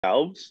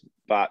themselves,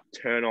 but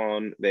turn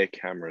on their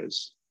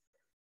cameras.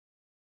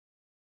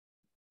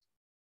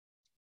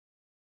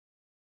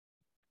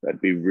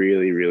 That'd be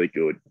really, really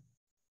good.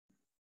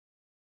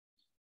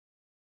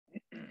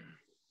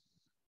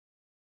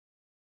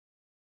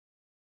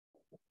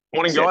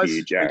 Morning, Except guys. you, How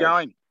you Jared.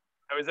 going?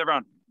 How is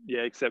everyone?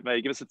 Yeah, except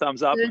me. Give us a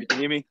thumbs up if you can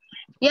hear me.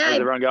 Yeah. How's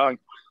everyone going?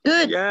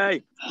 Good.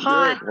 Yay.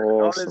 Hi. Good.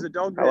 Awesome. Oh, there's a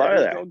dog there. Hello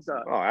Whose there. dog's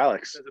that? Oh,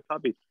 Alex. There's a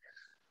puppy.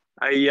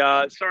 Hey,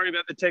 sorry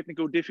about the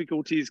technical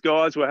difficulties,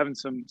 guys. We're having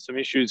some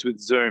issues with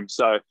Zoom.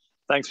 So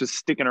thanks for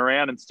sticking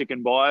around and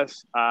sticking by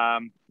us. Yeah,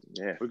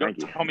 We've got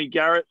thank you. Tommy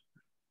Garrett.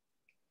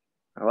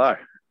 Hello.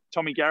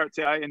 Tommy Garrett's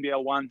our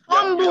NBL 1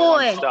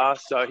 boy. star.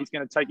 So he's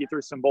going to take you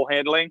through some ball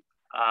handling.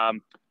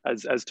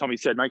 As Tommy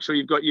said, make sure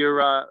you've got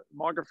your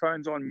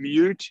microphones on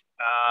mute,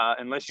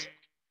 unless you've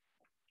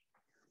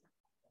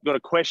got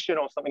a question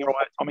or something. All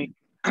right, Tommy.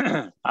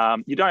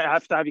 You don't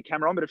have to have your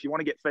camera on, but if you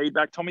want to get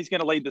feedback, Tommy's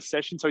going to lead the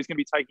session, so he's going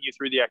to be taking you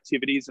through the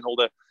activities and all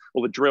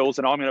the drills,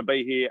 and I'm going to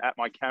be here at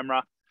my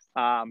camera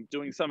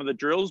doing some of the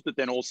drills, but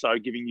then also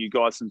giving you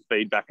guys some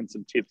feedback and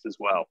some tips as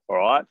well. All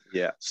right.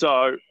 Yeah.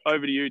 So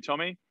over to you,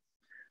 Tommy.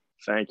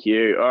 Thank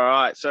you. All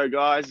right. So,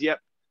 guys, yep.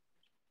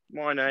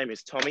 My name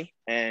is Tommy,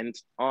 and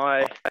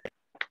we're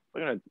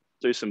going to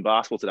do some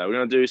basketball today. We're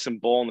going to do some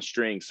ball on the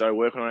string, so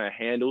working on our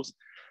handles.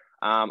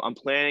 I'm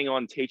planning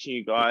on teaching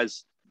you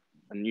guys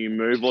a new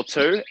move or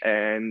two,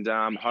 and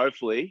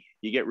hopefully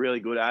you get really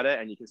good at it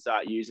and you can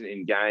start using it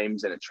in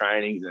games and at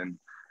trainings and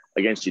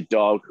against your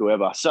dog,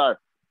 whoever. So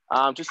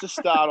just to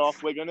start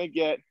off, we're going to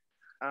get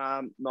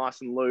nice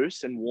and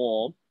loose and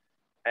warm.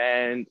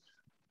 And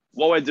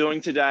what we're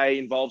doing today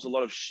involves a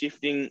lot of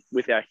shifting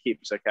with our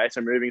hips, okay?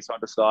 So moving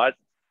side to side.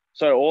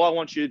 So all I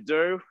want you to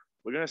do,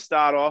 we're going to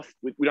start off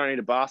with, we don't need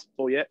a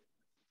basketball yet.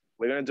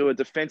 We're going to do a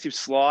defensive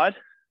slide,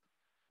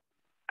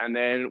 and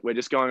then we're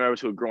just going over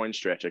to a groin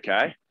stretch,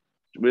 okay?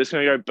 We're just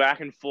going to go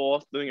back and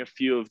forth doing a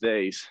few of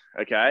these,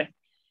 okay?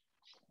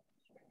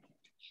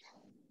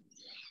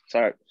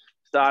 So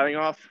starting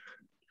off,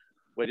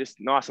 we're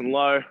just nice and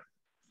low,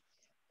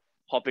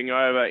 hopping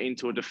over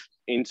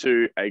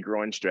into a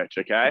groin stretch,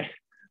 okay?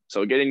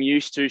 So we're getting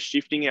used to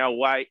shifting our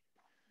weight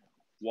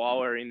while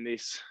we're in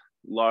this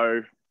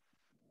low,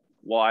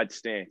 wide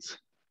stance.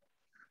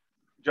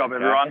 Good job,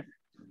 Okay. everyone.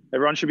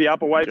 Everyone should be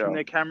up away Good from job.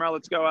 their camera.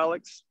 Let's go,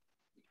 Alex.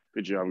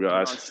 Good job,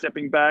 guys.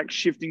 Stepping back,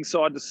 shifting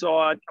side to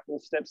side, couple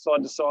of steps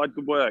side to side.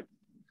 Good work.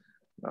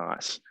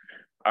 Nice.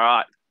 All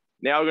right.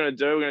 Now we're going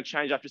to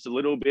change up just a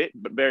little bit,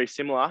 but very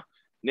similar.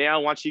 Now,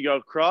 once you go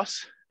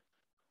across,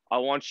 I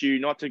want you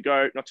not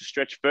to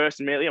stretch first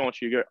immediately. I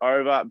want you to go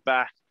over,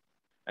 back,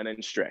 and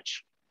then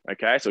stretch.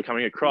 Okay. So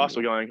coming across,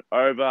 we're going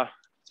over.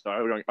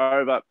 Sorry, we're going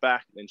over,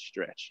 back, then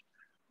stretch.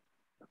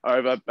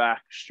 Over,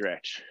 back,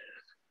 stretch.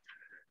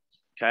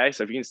 Okay.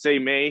 So if you can see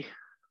me,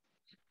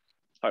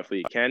 hopefully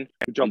you can.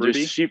 Good job,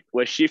 Ruby.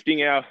 We're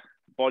shifting our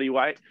body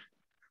weight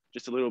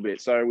just a little bit.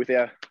 So with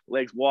our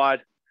legs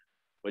wide,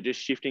 we're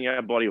just shifting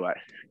our body weight,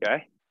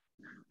 okay?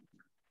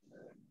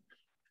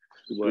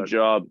 Good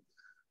job.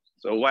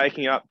 So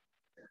waking up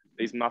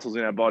these muscles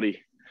in our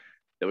body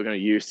that we're going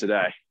to use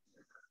today.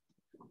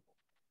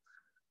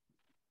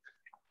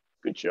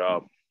 Good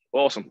job.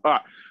 Awesome. All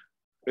right,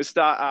 let's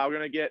start. We're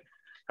going to get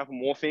a couple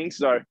more things.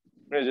 So I'm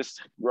going to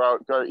just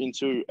go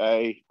into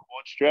a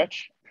quad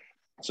stretch.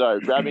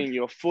 So grabbing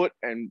your foot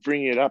and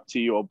bringing it up to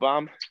your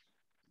bum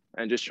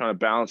and just trying to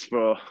balance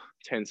for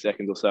 10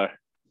 seconds or so.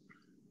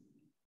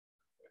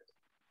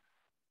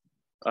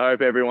 I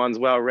hope everyone's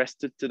well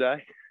rested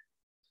today.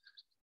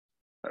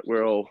 That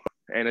we're all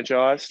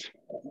energized,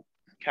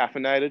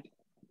 caffeinated,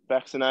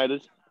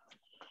 vaccinated,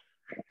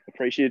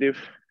 appreciative.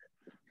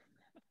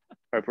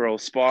 Hope we're all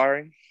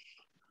aspiring.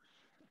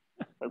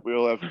 Hope we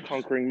all have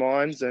conquering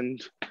minds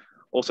and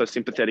also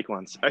sympathetic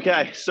ones.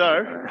 Okay,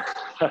 so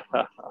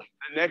the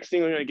next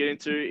thing we're going to get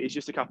into is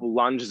just a couple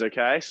lunges,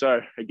 okay?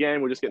 So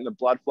again, we're just getting the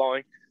blood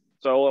flowing.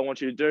 So all I want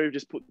you to do,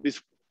 just put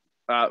this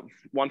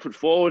 1 foot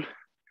forward.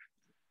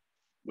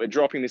 We're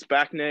dropping this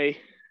back knee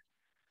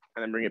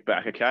and then bring it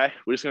back, okay?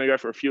 We're just going to go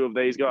for a few of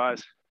these,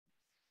 guys.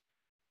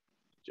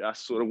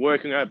 Just sort of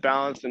working our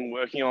balance and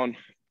working on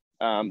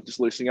just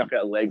loosening up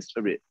our legs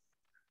a bit.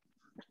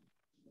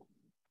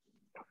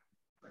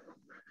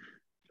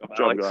 Good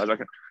job, guys. I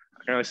can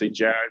only see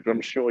Jared, but I'm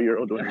sure you're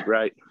all doing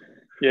great.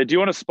 Yeah, do you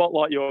want to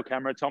spotlight your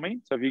camera, Tommy?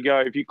 So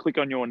if you click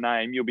on your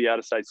name, you'll be able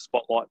to say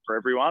spotlight for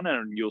everyone,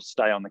 and you'll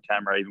stay on the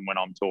camera even when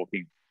I'm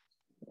talking.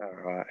 All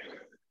right.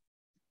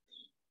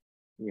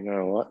 You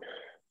know what?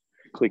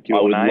 Click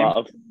your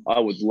name. I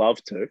would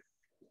love to.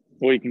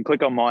 Or you can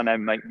click on my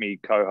name, make me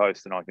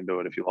co-host, and I can do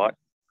it if you like.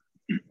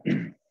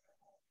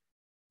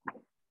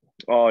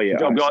 Oh, yeah. Good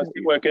job, guys.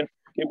 Keep working.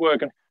 Keep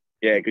working.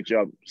 Yeah, good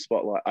job.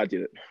 Spotlight. I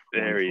did it.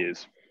 There he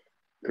is.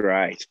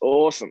 Great.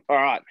 Awesome. All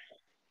right.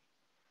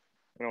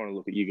 I don't want to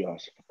look at you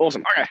guys.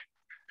 Awesome. Okay.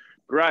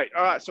 Great.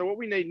 All right. So what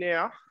we need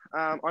now,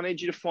 I need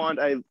you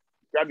to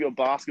grab your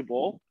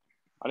basketball.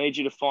 I need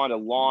you to find a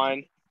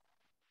line.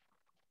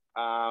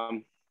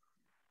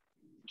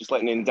 Just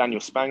letting in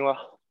Daniel Spangler.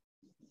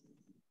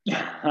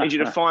 I need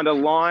you to find a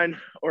line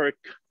or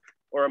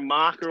a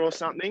marker or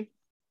something,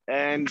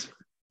 and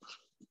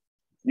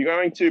you're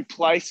going to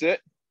place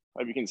it.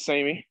 Hope you can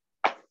see me,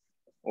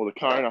 or the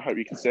cone. I hope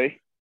you can see.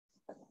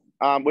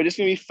 We're just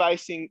going to be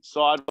facing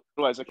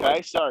sideways,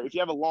 okay? So if you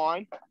have a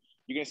line,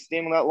 you're going to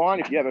stand on that line.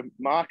 If you have a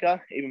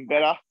marker, even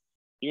better,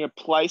 you're going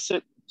to place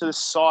it to the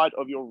side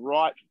of your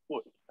right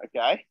foot,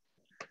 okay?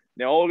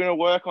 Now, all we're going to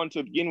work on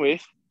to begin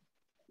with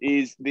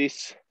is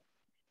this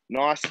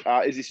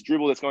this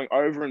dribble that's going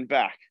over and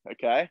back,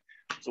 okay?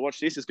 So watch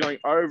this. It's going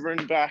over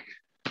and back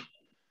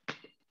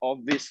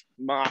of this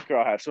marker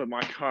I have, so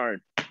my cone.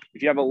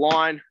 If you have a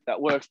line,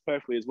 that works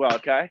perfectly as well,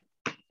 okay?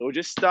 So we're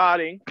just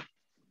starting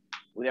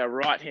with our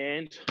right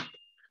hand,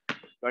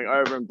 going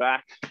over and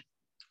back,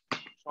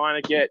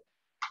 trying to get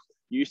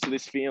used to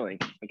this feeling,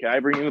 okay?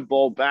 Bringing the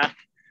ball back,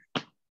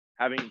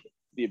 having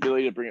the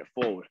ability to bring it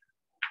forward.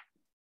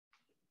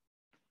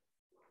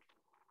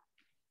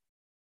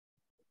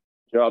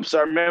 Job. So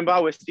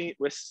remember,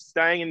 we're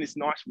staying in this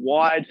nice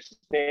wide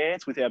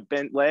stance with our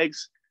bent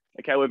legs,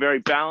 okay? We're very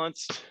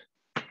balanced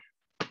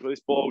with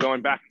this ball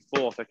going back and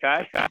forth,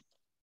 okay?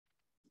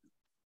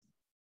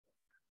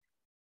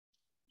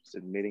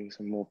 Submitting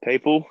some more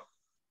people.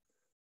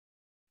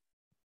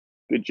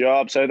 Good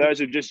job. So those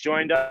who've just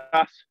joined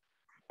us,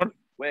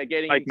 we're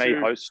getting Make me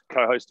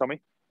co-host,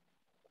 Tommy.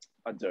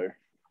 I do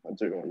want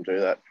to do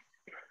that.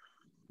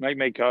 Make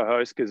me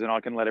co-host, because then I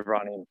can let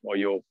everyone in while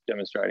you're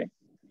demonstrating.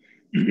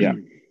 Yeah,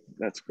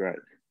 that's great.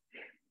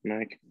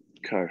 Make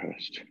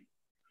co-host.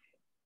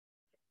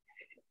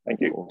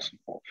 Thank you. Awesome.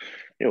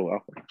 You're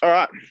welcome. All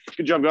right.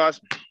 Good job, guys.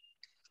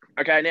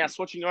 Okay, now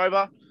switching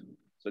over.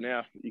 So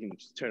now you can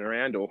just turn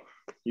around or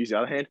use the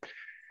other hand.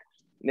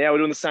 Now we're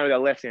doing the same with our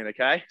left hand,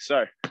 okay?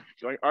 So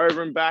going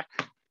over and back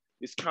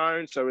this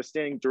cone. So we're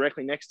standing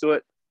directly next to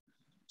it.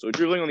 So we're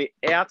dribbling on the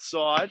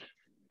outside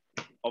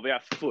of our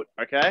foot,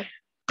 okay?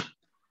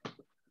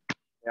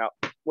 Now,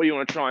 what you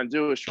want to try and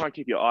do is try and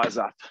keep your eyes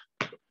up.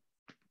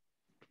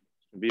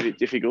 It'll be a bit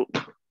difficult,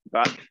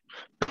 but if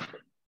it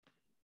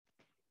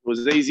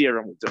was easy,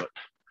 everyone would do it.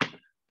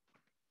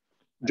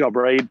 Job,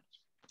 Reed.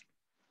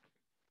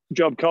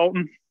 Job,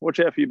 Colton.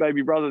 Watch out for your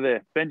baby brother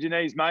there. Bend your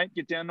knees, mate.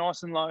 Get down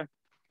nice and low.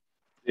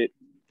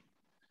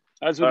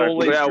 As with all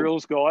these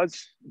drills,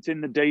 guys, it's in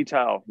the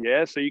detail,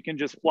 yeah? So you can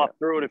just fluff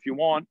through it if you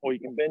want, or you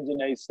can bend your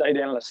knees, stay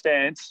down in a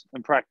stance,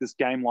 and practice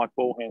game-like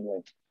ball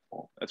handling.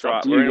 That's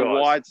right. We're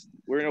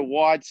in a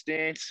wide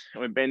stance,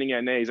 and we're bending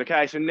our knees.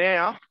 Okay, so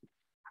now...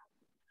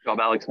 Job,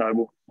 Alex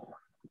Noble.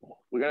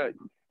 We're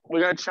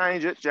gonna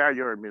change it. Jared,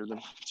 you're admitted them.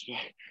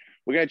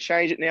 We're gonna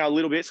change it now a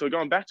little bit. So we're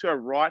going back to our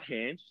right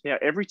hand. Now,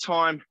 every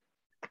time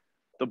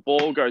the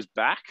ball goes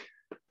back,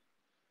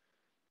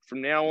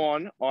 from now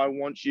on, I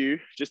want you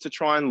just to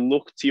try and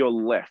look to your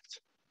left.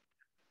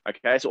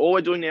 Okay, so all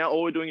we're doing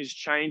is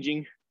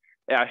changing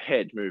our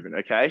head movement,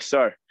 okay?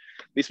 So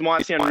this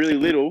might sound really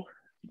little,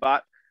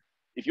 but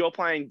if you're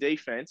playing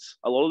defense,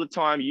 a lot of the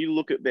time you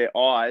look at their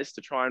eyes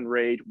to try and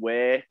read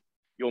where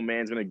your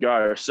man's gonna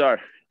go. So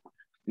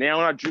now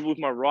when I dribble with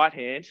my right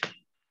hand,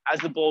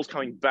 as the ball's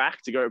coming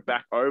back to go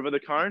back over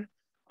the cone,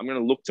 I'm gonna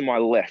look to my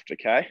left,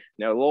 okay?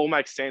 Now it'll all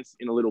make sense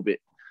in a little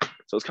bit.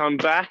 So it's coming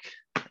back,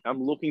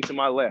 I'm looking to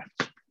my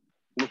left,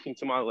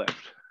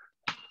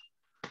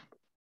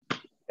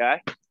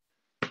 okay?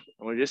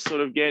 And we're just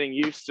sort of getting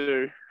used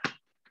to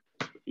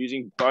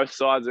using both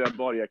sides of our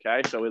body,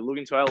 okay? So we're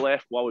looking to our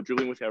left while we're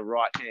dribbling with our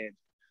right hand.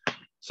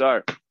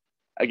 So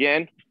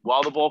again,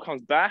 while the ball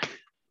comes back,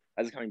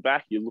 as it's coming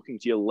back, you're looking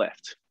to your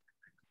left,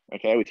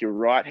 okay? With your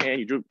right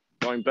hand, you're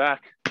going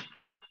back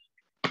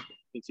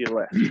into your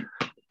left. Good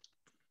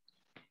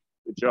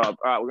job.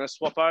 All right, we're gonna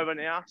swap over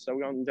now. So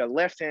we're going with our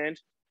left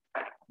hand.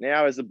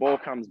 Now as the ball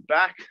comes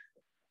back,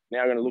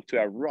 now we're gonna look to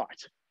our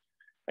right.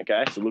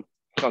 Okay, so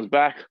comes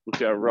back, look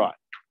to our right.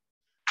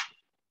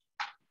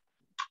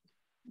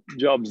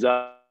 Job's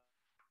up.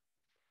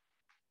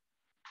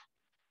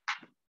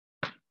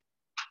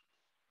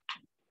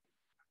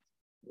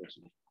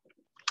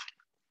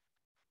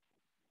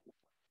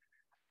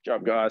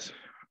 Job, guys.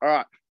 All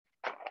right.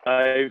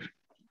 Dave.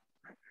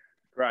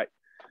 Great.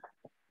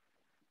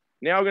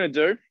 Now what we're going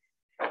to do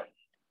is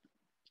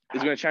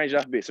we're going to change it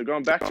up a bit. So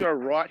going back to our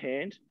right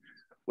hand,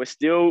 we're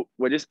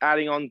just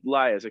adding on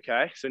layers,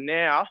 okay? So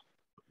now,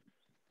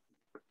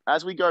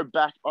 as we go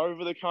back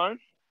over the cone,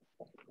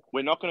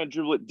 we're not going to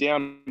dribble it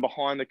down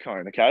behind the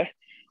cone, okay?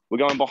 We're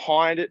going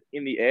behind it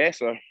in the air.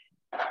 So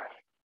I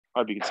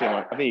hope you can see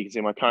I think you can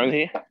see my cone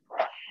here.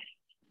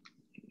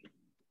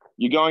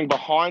 You're going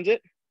behind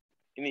it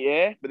in the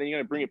air, but then you're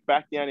going to bring it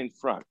back down in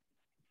front.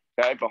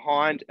 Okay,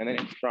 behind and then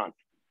in front.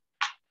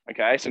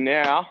 Okay, so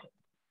now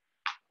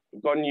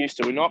we've gotten used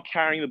to, we're not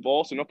carrying the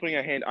ball, so we're not putting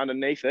our hand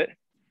underneath it.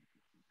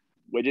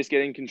 We're just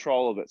getting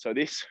control of it. So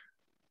this,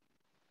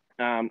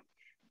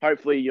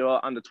 hopefully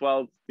you're under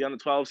 12. The under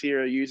 12s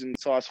here are using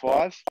size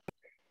 5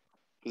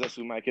 because this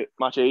will make it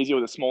much easier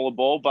with a smaller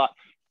ball, but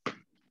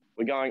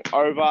we're going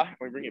over and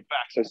we bring it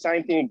back. So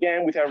same thing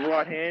again with our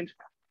right hand.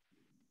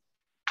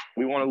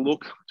 We want to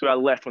look to our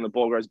left when the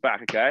ball goes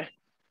back, okay?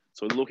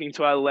 So we're looking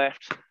to our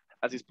left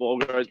as this ball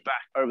goes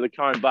back over the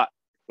cone, but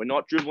we're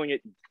not dribbling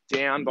it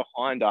down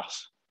behind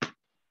us.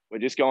 We're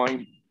just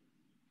going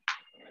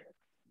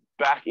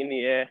back in the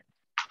air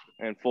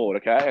and forward,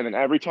 okay? And then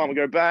every time we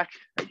go back,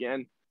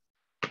 again,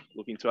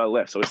 looking to our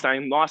left. So we're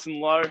staying nice and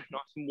low,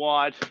 nice and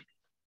wide.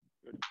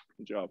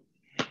 Good job.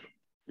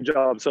 Good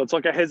job. So it's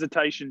like a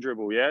hesitation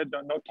dribble, yeah?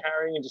 Not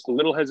carrying it, just a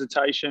little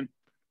hesitation,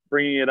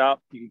 bringing it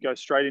up. You can go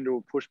straight into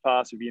a push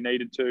pass if you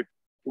needed to. Good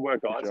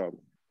work, guys. Good job.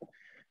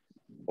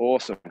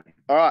 Awesome.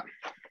 All right.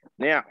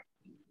 Now,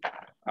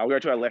 I'll go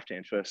to our left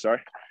hand first,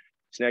 sorry.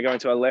 So now going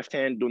to our left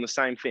hand, doing the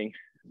same thing,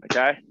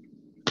 okay?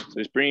 So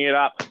just bringing it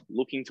up,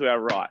 looking to our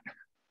right.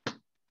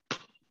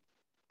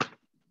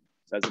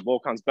 So as the ball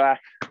comes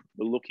back,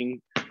 we're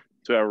looking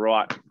to our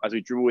right as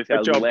we dribble with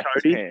our left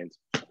hand.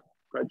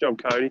 Great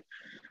job, Cody.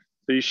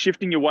 So you're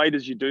shifting your weight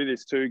as you do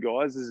this too,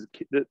 guys.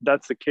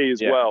 That's the key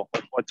as well.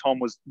 That's why Tom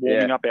was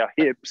warming up our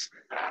hips.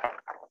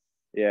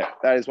 Yeah,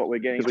 that is what we're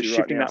getting to right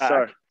shifting now.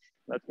 So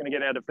that's going to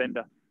get our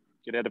defender.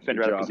 Get our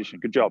defender out of position.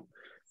 Good job.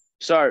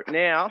 So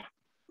now,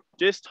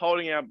 just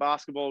holding our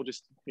basketball,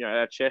 just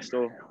our chest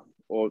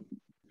or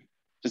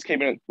just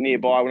keeping it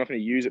nearby. We're not going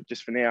to use it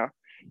just for now.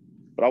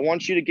 But I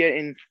want you to get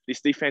in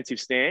this defensive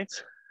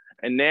stance.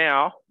 And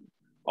now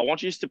I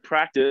want you just to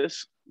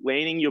practice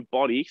leaning your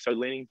body, so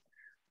leaning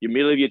your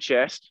middle of your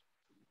chest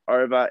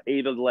over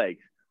either leg,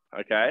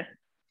 okay?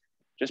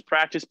 Just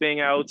practice being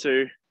able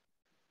to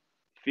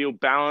feel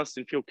balanced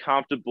and feel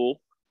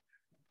comfortable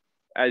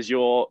as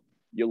your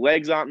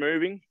legs aren't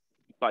moving,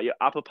 but your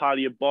upper part of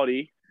your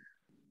body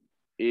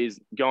is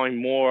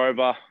going more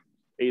over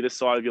either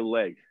side of your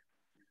leg,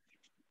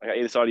 okay,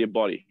 either side of your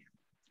body.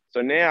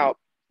 So now,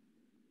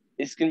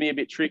 it's going to be a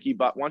bit tricky,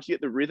 but once you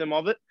get the rhythm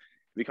of it,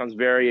 it becomes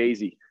very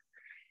easy.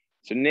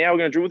 So now we're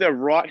going to dribble with our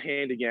right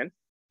hand again,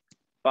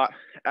 but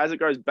as it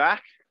goes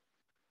back,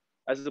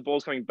 as the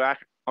ball's coming back,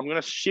 I'm going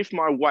to shift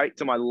my weight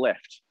to my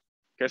left.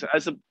 Okay, so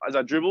as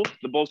I dribble,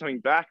 the ball's coming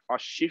back, I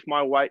shift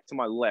my weight to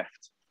my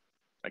left.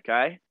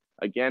 Okay,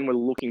 again, we're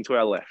looking to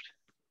our left.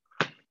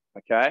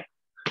 Okay,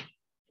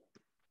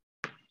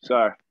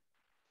 so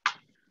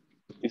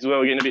this is where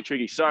we're getting a bit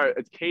tricky. So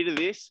it's key to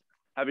this,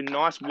 having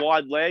nice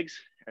wide legs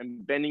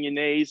and bending your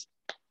knees,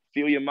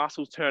 feel your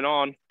muscles turn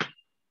on.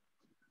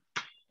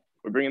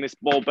 We're bringing this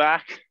ball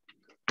back.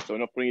 So we're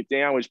not putting it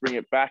down, we're just bringing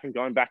it back and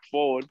going back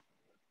forward.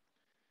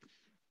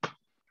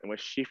 And we're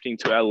shifting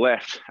to our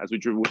left as we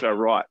dribble with our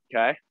right,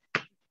 okay?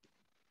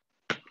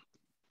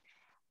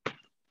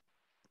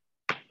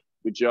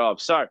 Good job.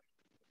 So,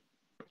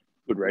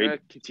 good read. We're going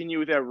to continue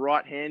with our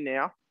right hand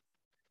now.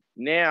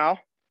 Now,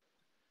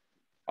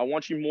 I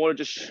want you more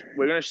to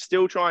we're going to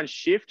still try and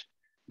shift,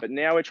 but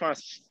now we're trying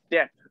to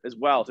step as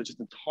well. So just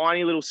a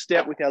tiny little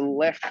step with our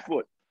left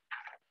foot.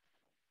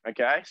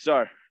 Okay,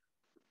 so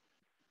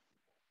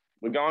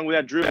we're going with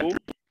our dribble.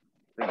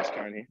 Bring this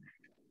cone here.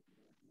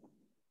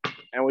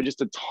 And we're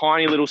just a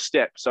tiny little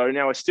step. So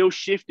now we're still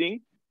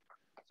shifting.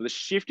 So the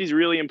shift is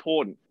really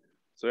important.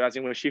 So as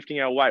in we're shifting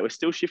our weight, we're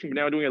still shifting, but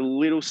now we're doing a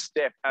little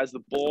step as the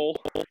ball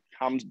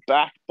comes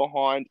back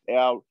behind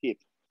our hip.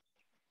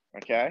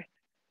 Okay.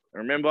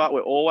 And remember,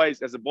 we're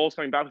always, as the ball's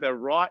coming back with our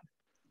right,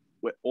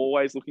 we're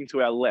always looking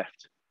to our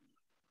left.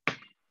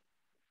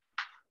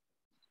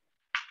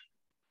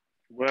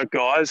 Work,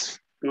 guys.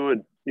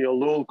 Good. Your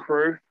little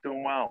crew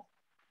doing well.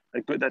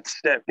 Good, that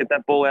step. Get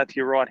that ball out to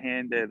your right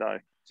hand there, though.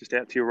 Just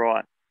out to your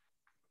right.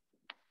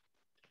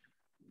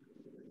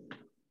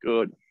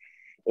 Good.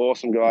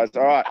 Awesome, guys.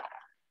 All right.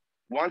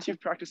 Once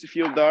you've practiced a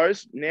few of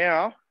those,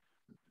 now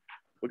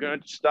we're going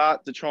to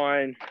start to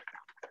try and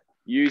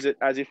use it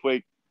as if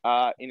we're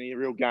in a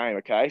real game,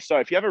 okay? So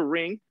if you have a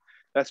ring,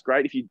 that's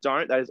great. If you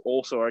don't, that is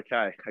also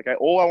okay. Okay,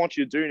 all I want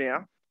you to do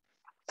now,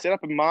 set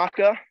up a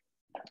marker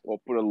or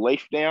put a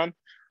leaf down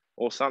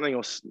or something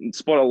or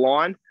spot a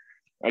line,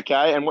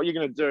 okay? And what you're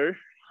going to do,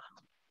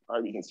 I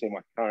hope you can see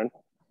my cone.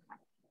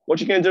 What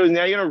you're going to do is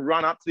now you're going to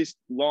run up to this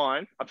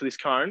line, up to this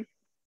cone,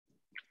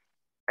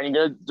 and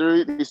you're going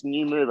to do this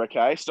new move,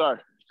 okay? So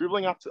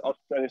dribbling up to, I'll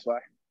go this way.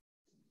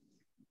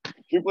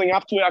 Dribbling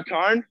up to our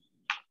cone.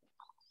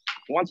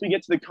 Once we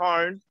get to the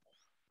cone,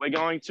 we're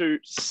going to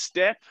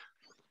step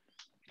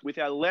with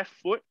our left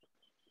foot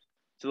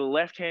to the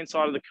left-hand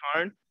side of the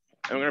cone,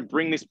 and we're going to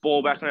bring this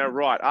ball back on our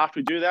right. After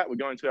we do that, we're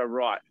going to our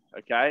right,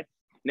 okay?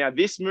 Now,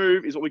 this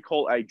move is what we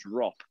call a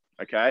drop,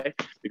 okay?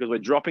 Because we're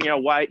dropping our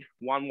weight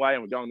one way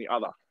and we're going the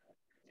other.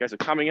 Okay, so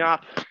coming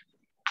up,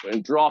 we're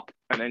going to drop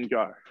and then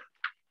go.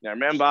 Now,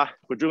 remember,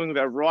 we're dribbling with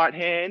our right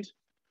hand.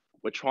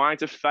 We're trying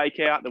to fake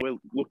out that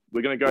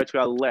we're going to go to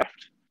our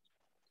left.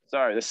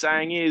 So the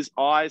saying is,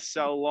 eyes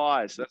sell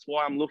lies. That's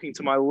why I'm looking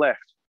to my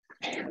left.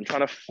 I'm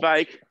trying to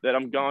fake that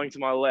I'm going to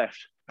my left,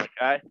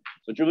 okay?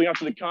 So dribbling up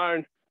to the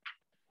cone,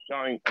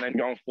 going and then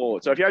going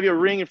forward. So if you have your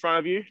ring in front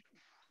of you,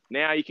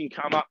 now you can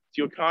come up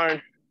to your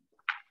cone,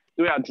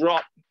 do our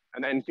drop,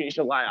 and then finish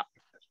a layup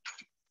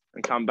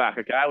and come back,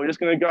 okay? We're just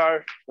going to go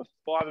for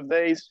 5 of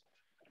these.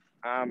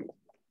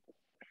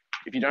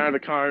 If you don't have a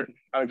cone,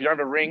 if you don't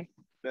have a ring,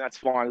 then that's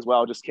fine as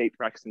well. Just keep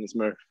practicing this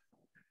move.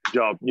 Good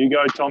job. You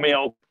go, Tommy.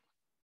 I'll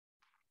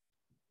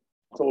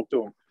Talk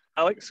to them.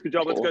 Alex, good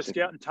job. Let's go Awesome.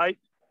 scout and tape.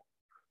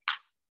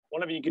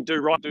 Whatever you could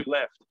do right, do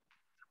left.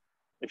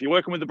 If you're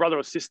working with a brother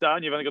or sister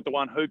and you've only got the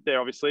one hoop there,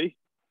 obviously,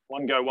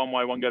 one go one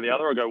way, one go the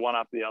other, or go one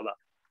after the other.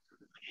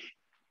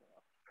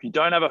 If you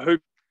don't have a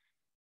hoop,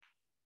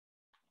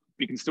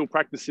 you can still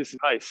practice this in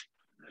pace.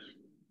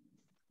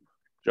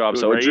 Job.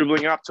 Good So we're read.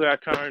 dribbling up to our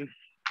cone.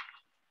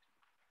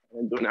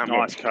 And doing that.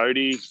 Nice,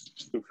 Cody.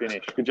 Good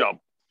finish. Good job.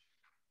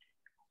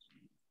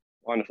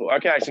 Wonderful.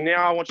 Okay, so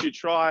now I want you to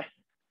try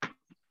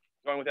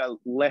going with our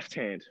left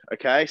hand.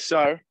 Okay,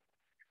 so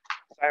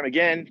same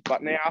again,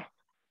 but now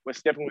we're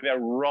stepping with our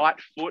right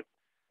foot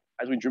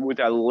as we dribble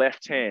with our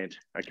left hand.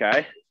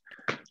 Okay,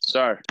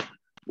 so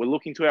we're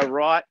looking to our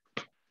right,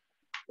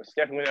 we're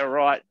stepping with our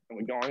right, and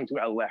we're going to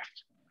our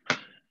left.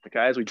 Okay,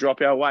 as we drop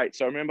our weight.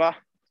 So remember,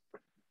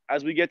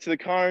 as we get to the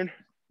cone,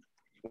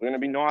 we're going to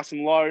be nice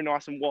and low,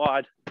 nice and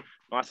wide,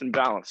 nice and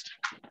balanced.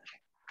 And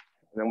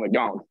then we're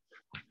going.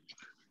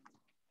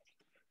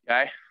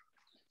 Okay.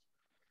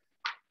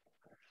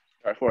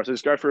 Go for it. So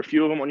just go for a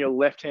few of them on your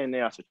left hand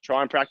now. So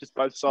try and practice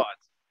both sides.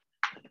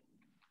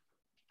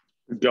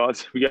 Good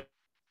guys. We go.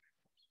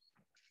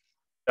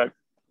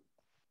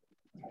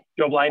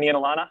 Job, Laney and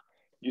Alana.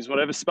 Use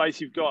whatever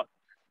space you've got.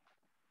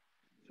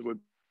 So we're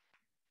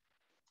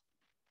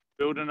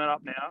building it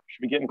up now.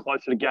 Should be getting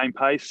closer to game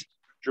pace.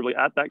 Dribbling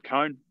at that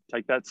cone.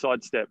 Take that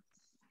side step.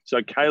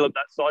 So Caleb,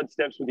 that side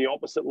steps with the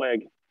opposite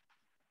leg.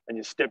 And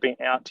you're stepping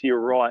out to your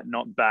right,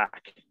 not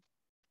back.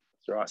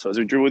 That's right. So as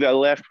we dribble with our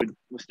left,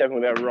 we're stepping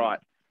with our right.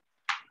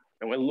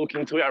 And we're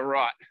looking to our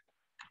right.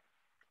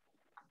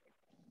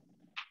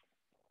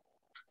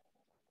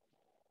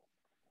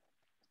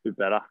 Bit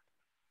better.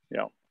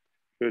 Yeah.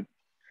 Good.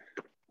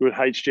 Good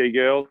HG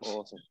girls.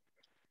 Awesome.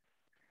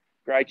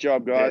 Great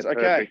job, guys. Yeah,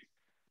 okay. perfect.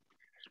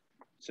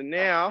 So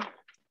now,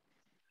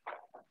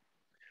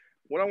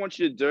 what I want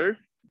you to do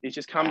is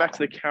just come back to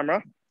the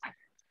camera.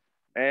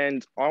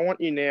 And I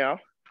want you now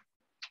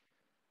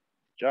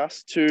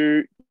just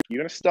to, you're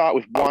going to start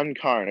with one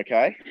cone,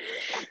 okay?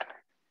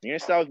 You're going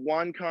to start with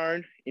one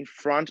cone in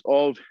front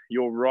of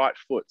your right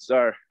foot.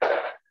 So,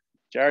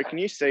 Jared, can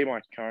you see my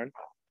cone?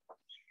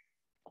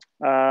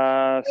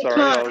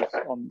 Sorry, I was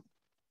on.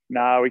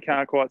 No, we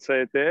can't quite see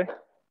it there.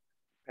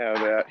 How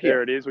about here?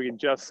 There it is. We can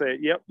just see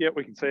it. Yep,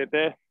 we can see it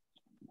there.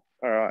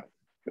 All right,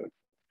 good.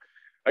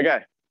 Okay,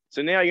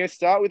 so now you're going to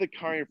start with a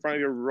cone in front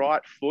of your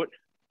right foot.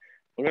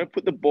 We're going to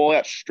put the ball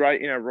out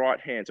straight in our right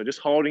hand. So just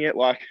holding it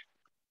like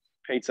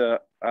pizza,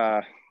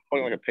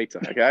 holding like a pizza,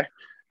 okay?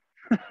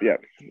 Yeah,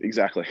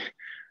 exactly.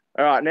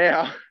 All right,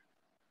 now,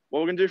 what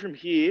we're going to do from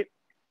here,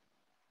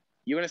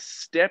 you're going to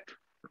step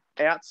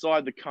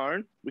outside the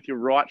cone with your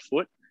right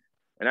foot.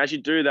 And as you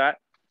do that,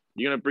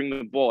 you're going to bring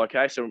the ball,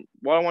 okay? So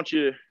what I want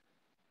you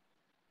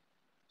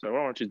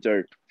to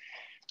do,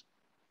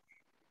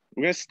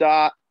 we're going to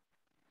start,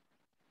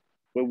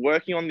 we're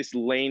working on this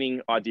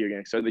leaning idea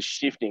again. So the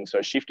shifting,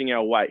 so shifting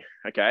our weight,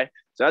 okay?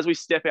 So as we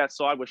step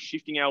outside, we're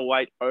shifting our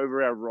weight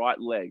over our right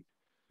leg,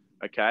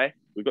 okay?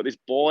 We've got this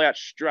ball out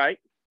straight.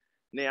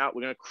 Now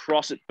we're going to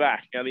cross it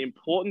back. Now the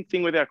important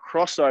thing with our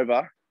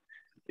crossover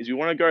is we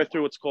want to go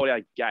through what's called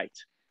our gate.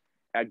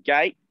 Our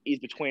gate is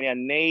between our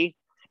knee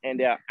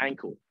and our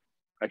ankle,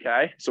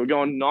 okay? So we're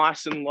going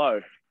nice and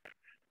low,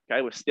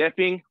 okay? We're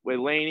stepping, we're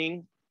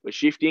leaning, we're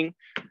shifting,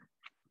 and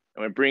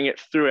we're bringing it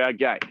through our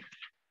gate,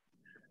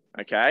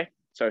 okay?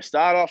 So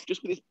start off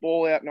just with this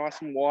ball out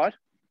nice and wide.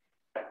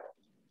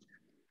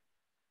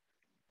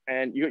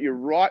 And you got your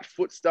right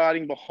foot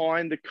starting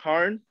behind the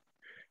cone.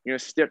 You're going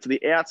to step to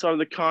the outside of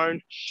the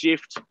cone,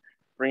 shift,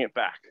 bring it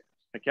back,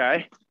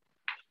 okay?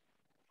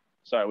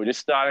 So we're just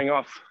starting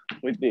off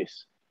with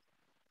this.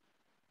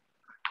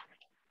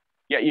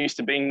 Get used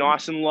to being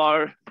nice and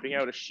low, being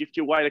able to shift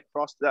your weight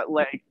across that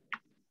leg,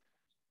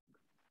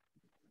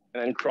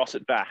 and then cross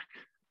it back.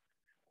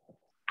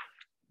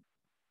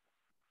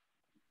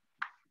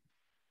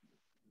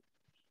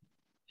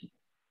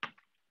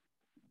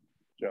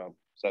 Job.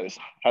 So just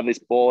have this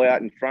ball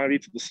out in front of you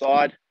to the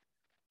side,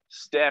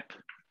 step,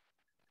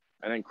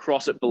 and then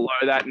cross it below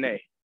that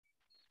knee.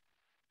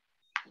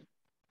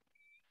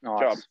 Nice.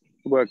 Job.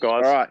 Good work,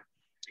 guys. All right.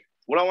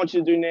 What I want you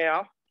to do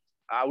now,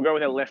 we'll go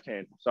with our left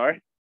hand.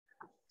 Sorry.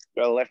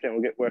 Go to the left hand.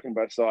 We'll get working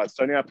both sides.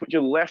 So now put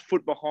your left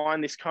foot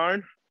behind this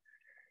cone.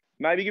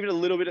 Maybe give it a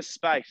little bit of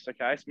space,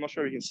 okay? So I'm not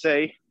sure if you can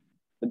see,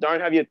 but don't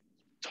have your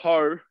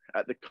toe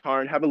at the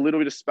cone. Have a little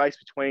bit of space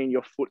between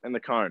your foot and the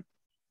cone,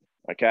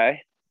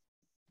 okay?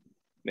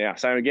 Now,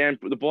 same again,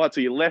 put the ball out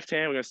to your left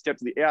hand. We're going to step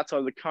to the outside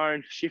of the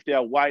cone, shift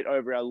our weight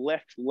over our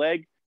left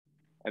leg,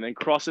 and then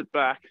cross it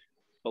back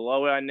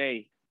below our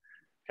knee,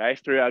 okay,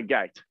 through our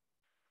gate.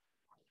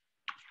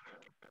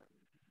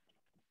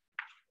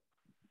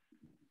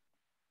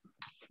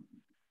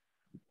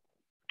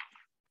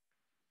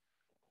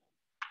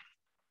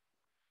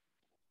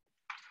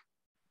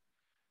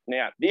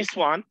 Now, this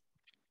one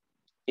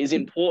is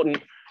important.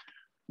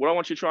 What I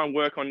want you to try and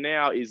work on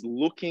now is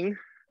looking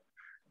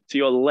to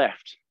your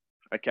left,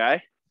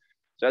 okay?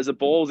 So as the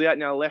ball's out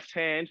in our left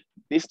hand,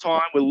 this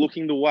time we're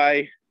looking the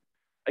way,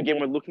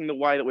 again, we're looking the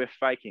way that we're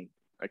faking,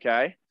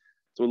 okay?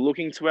 So we're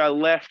looking to our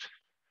left,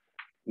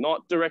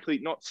 not directly,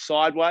 not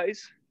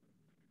sideways,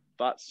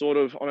 but sort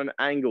of on an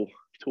angle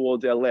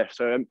towards our left.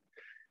 So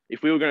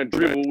if we were going to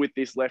dribble with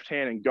this left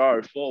hand and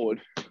go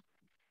forward,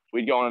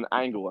 we'd go on an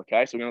angle,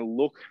 okay? So we're going to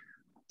look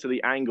to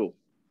the angle.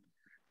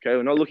 Okay,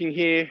 we're not looking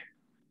here,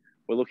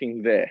 we're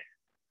looking there.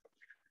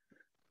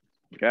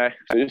 Okay,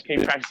 so just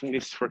keep practicing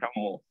this for a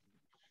couple more.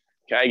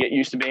 Okay, get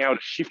used to being able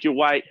to shift your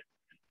weight,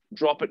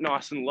 drop it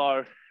nice and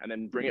low, and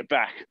then bring it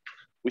back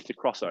with the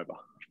crossover.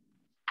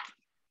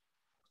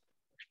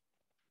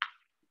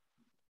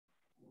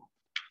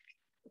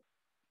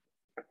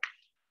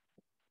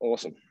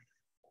 Awesome.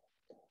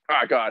 All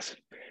right, guys.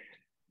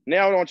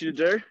 Now what I want you to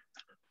do,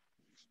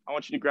 I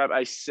want you to grab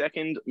a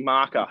second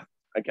marker,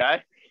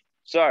 okay?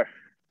 So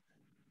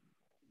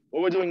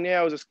what we're doing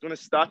now is just going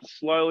to start to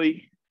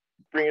slowly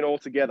bring it all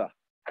together,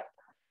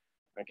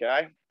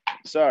 okay?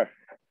 So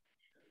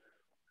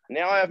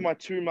now I have my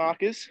two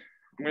markers.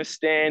 I'm going to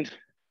stand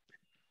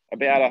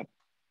about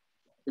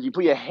if you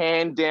put your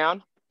hand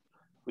down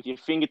with your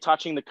finger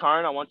touching the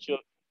cone, I want your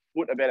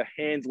foot about a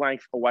hand's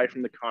length away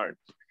from the cone.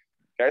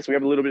 Okay, so we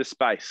have a little bit of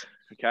space,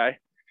 okay?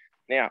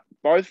 Now,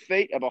 both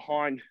feet are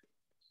behind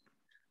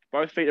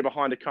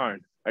a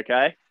cone,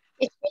 okay?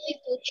 It's really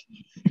good.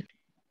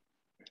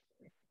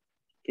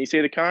 Can you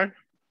see the cone?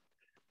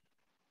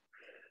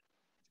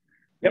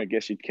 Yep. I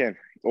guess you can.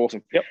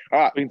 Awesome. Yep. All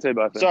right. We can see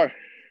both. So,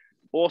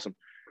 awesome.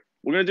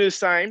 We're going to do the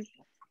same,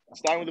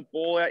 starting with the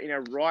ball out in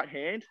our right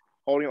hand,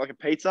 holding it like a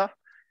pizza.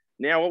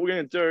 Now, what we're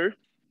going to do,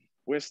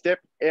 we're going to step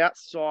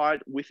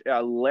outside with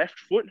our left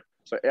foot,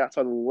 so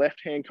outside the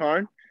left-hand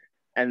cone,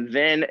 and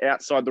then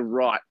outside the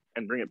right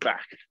and bring it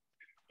back.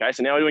 Okay,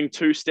 so now we're doing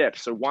two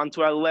steps. So one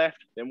to our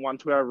left, then one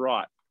to our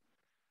right.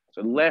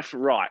 So left,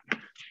 right.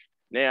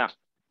 Now,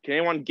 can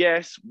anyone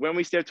guess when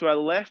we step to our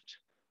left,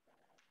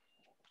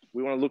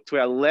 we want to look to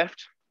our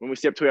left. When we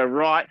step to our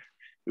right,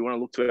 we want to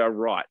look to our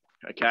right,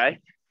 okay?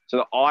 So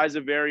the eyes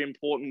are very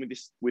important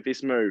with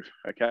this move,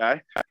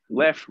 okay?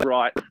 Left,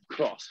 right,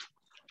 cross.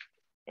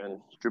 And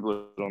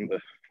dribble it on the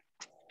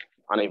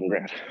uneven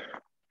ground.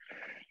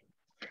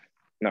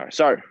 No,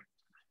 so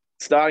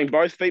starting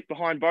both feet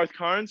behind both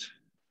cones,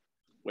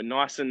 we're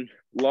nice and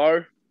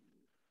low.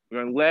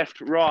 We're going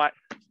left, right,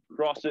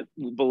 cross it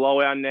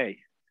below our knee,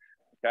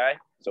 okay?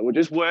 So we're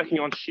just working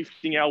on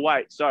shifting our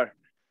weight. So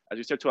as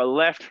we step to our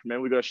left,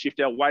 remember we've got to shift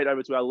our weight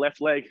over to our left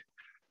leg.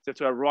 Step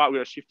to our right, we've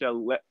got to shift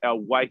our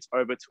weight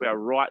over to our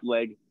right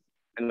leg,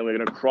 and then we're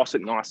going to cross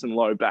it nice and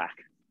low back.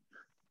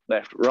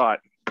 Left, right,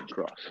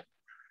 cross.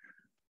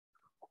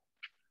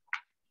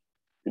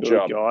 Good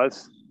job,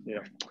 guys. Yeah.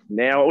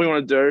 Now what we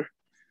want to do,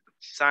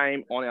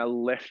 same on our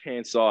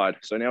left-hand side.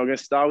 So now we're going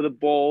to start with the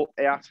ball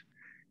out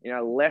in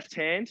our left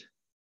hand.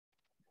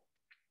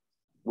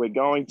 We're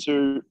going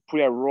to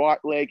put our right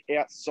leg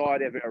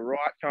outside of our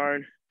right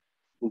cone,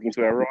 looking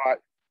to our right.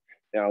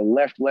 Our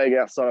left leg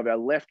outside of our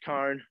left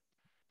cone.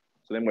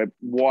 So then we're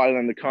wider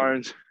than the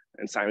cones,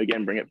 and same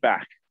again, bring it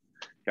back.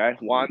 Okay,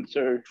 1,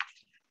 2,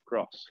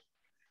 cross.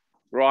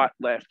 Right,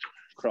 left,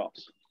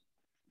 cross.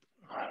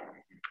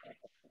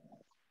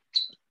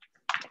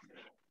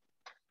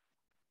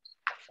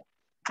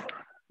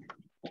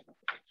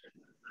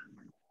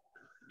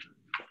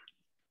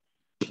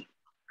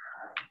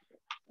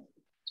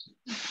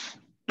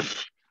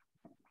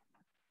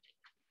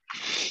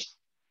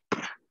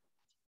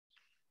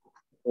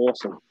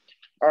 Awesome.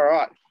 All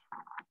right.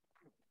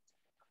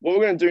 What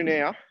we're going to do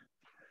now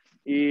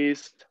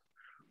is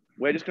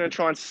we're just going to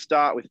try and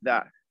start with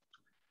that.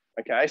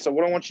 Okay, so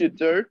what I want you to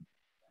do,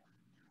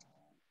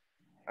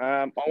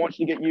 I want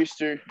you to get used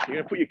to, you're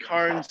going to put your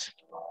cones,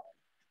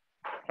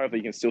 hopefully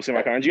you can still see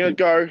my cones, you're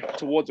going to go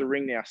towards the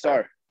ring now.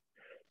 So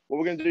what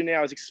we're going to do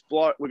now is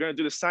explode. We're going to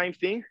do the same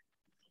thing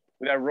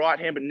with our right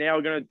hand, but now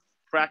we're going to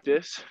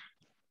practice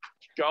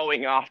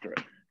going after it.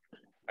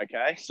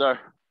 Okay, so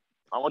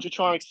I want you to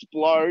try and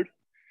explode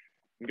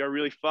and go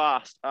really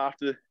fast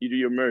after you do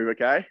your move,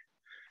 okay?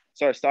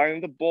 So starting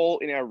with the ball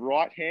in our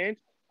right hand,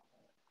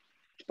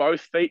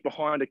 both feet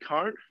behind a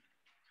cone.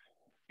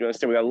 We're going to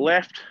step with our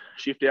left,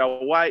 shift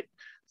our weight,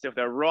 step with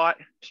our right,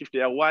 shift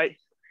our weight.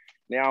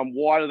 Now I'm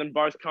wider than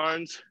both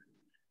cones,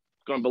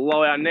 going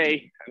below our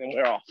knee, and then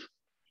we're off.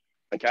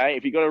 Okay,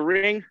 if you've got a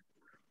ring,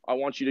 I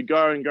want you to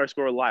go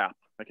score a layup.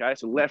 Okay,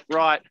 so left,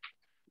 right,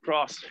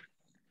 cross.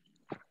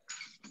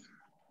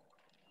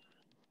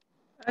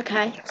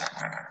 Okay.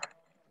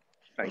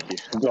 Thank you,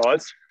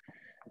 guys.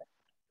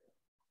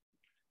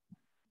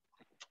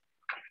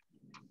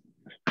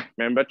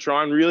 Remember,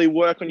 try and really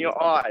work on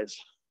your eyes.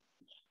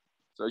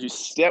 So as you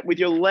step with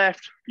your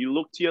left, you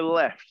look to your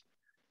left.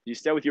 You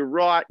step with your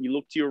right, you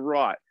look to your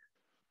right.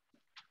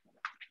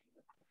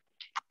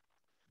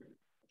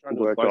 Good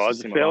work, guys.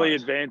 It's a fairly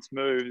advanced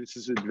move. This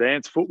is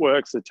advanced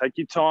footwork, so take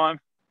your time.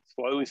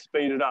 Slowly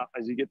speed it up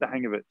as you get the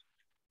hang of it.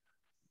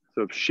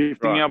 So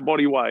shifting our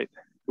body weight.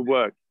 Good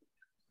work.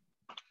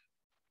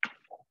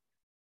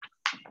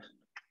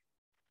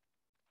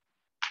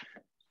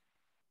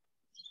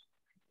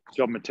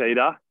 Good job,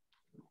 Matita.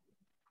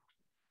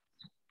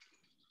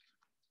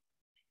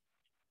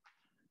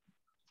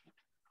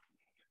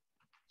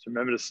 So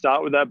remember to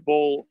start with that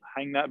ball,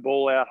 hang that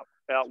ball out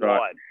Right.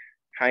 wide.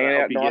 Hang it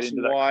out nice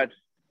and wide.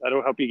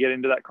 That'll help you get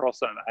into that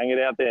crossover. Hang it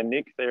out there,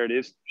 Nick. There it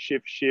is.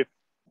 Shift.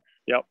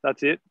 Yep,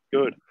 that's it.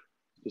 Good.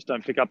 Just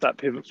don't pick up that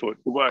pivot foot.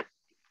 Good work.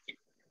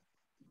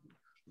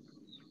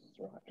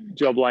 Good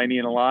job, Laney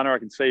and Alana. I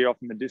can see you off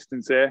in the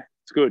distance there.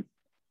 It's good.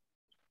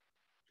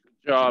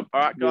 Good job.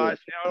 All right, guys.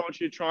 Now what I want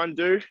you to try and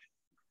do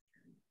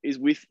is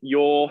with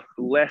your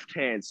left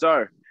hand.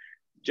 So,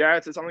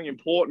 Jared said something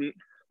important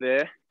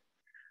there.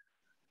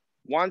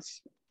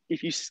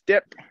 If you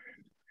step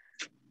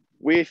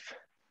with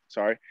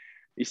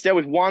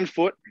one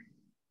foot,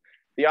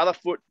 the other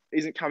foot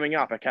isn't coming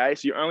up, okay?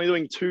 So you're only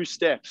doing 2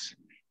 steps.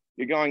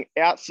 You're going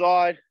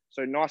outside,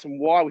 so nice and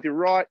wide with your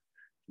right,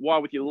 wide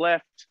with your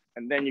left,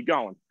 and then you're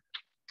going,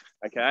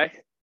 okay?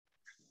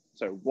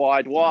 So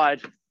wide,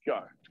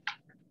 go.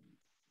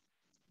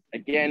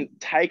 Again,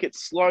 take it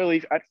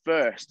slowly at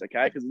first,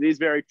 okay? Because it is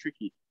very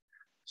tricky.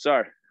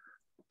 So,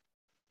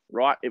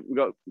 right, we've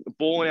got the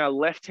ball in our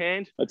left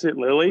hand. That's it,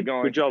 Lily.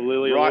 Good job,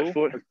 Lily. Right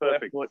foot, that's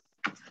perfect. Left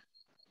foot.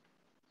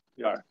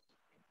 Go.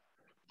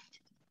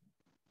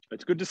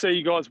 It's good to see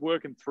you guys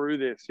working through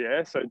this,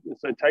 yeah? So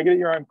take it at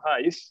your own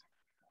pace,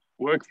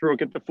 work through it,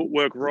 get the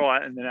footwork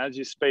right, and then as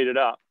you speed it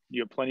up,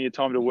 you have plenty of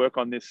time to work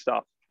on this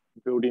stuff,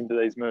 build into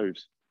these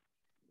moves.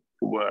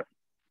 Good work.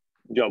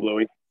 Good job,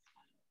 Louie.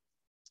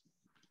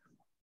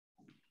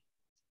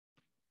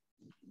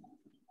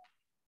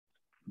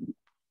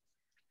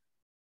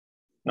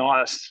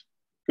 Nice.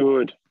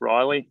 Good.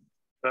 Riley.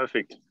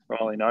 Perfect.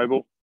 Riley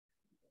Noble.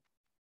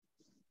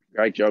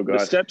 Great job,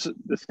 guys.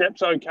 The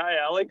steps okay,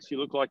 Alex. You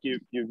look like you're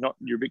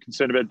a bit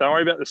concerned about it. Don't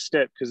worry about the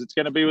step because it's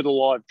going to be with a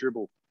live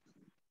dribble.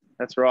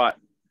 That's right.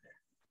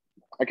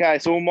 Okay,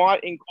 so we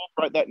might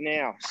incorporate that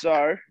now.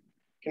 So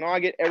can I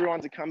get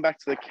everyone to come back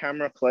to the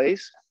camera,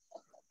 please?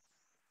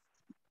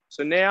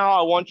 So now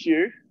I want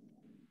you,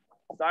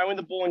 starting with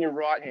the ball in your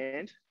right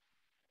hand,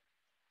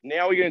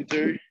 now what you're going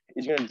to do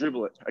is you're going to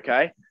dribble it,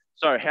 okay?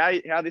 So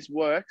how this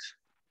works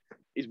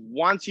is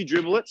once you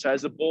dribble it, so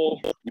as the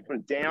ball, you put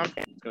it down,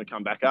 it's going to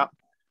come back up.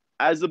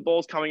 As the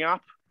ball's coming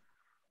up,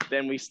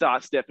 then we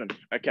start stepping,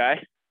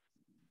 okay?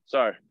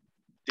 So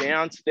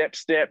down,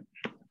 step,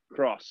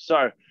 cross.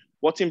 So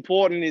what's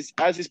important is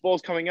as this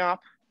ball's coming up,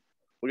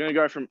 we're going to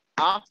go from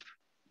up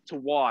to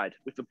wide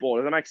with the ball.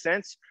 Does that make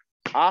sense?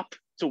 Up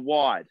to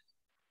wide.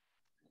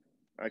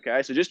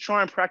 Okay, so just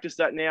try and practice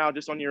that now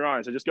just on your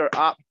own. So just go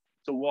up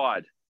to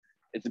wide.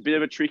 It's a bit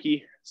of a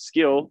tricky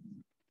skill,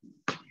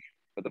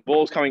 but the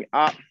ball's coming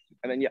up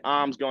and then your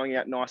arm's going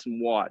out nice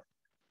and wide.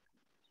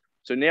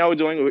 So now we're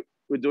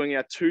doing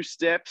our 2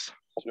 steps.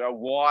 So we go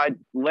wide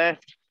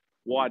left,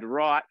 wide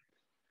right,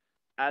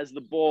 as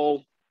the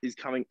ball is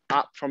coming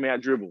up from our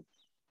dribble.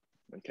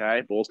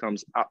 Okay, ball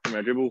comes up from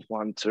our dribble.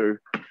 1, 2,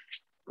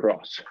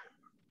 cross.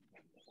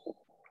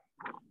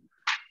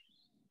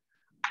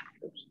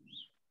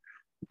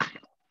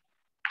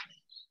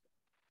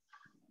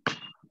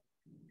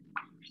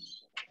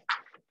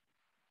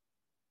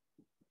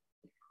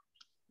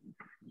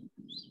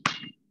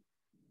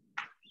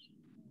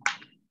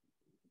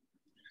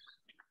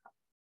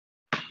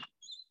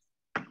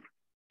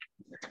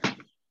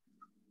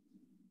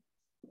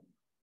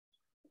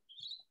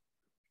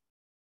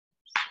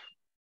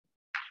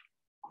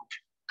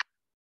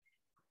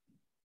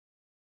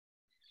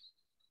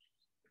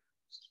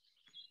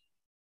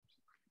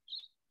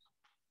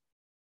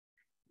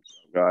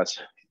 Guys.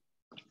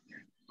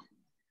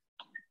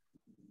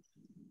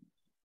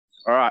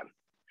 All right.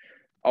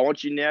 I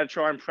want you now to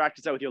try and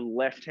practice that with your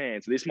left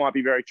hand. So this might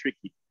be very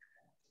tricky,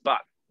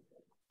 but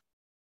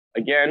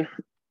again,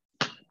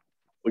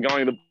 we're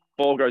going, the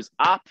ball goes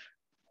up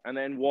and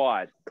then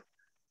wide,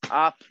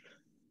 up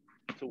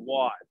to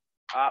wide,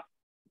 up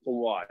to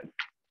wide.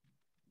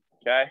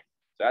 Okay.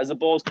 So as the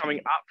ball's coming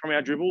up from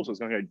our dribble, so it's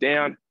going to go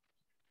down.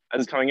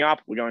 As it's coming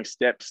up, we're going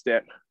step,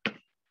 and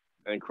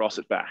then cross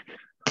it back.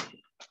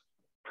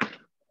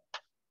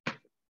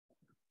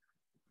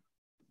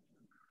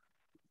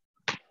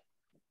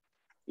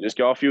 Just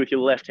go off you with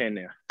your left hand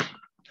now.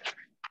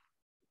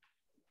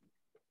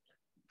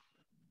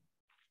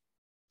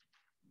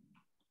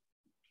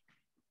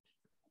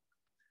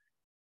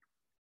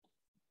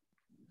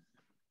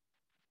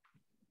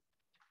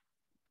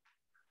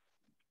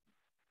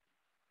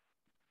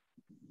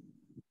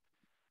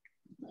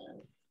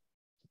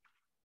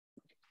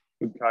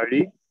 Good,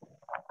 Cody.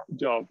 Good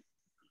job.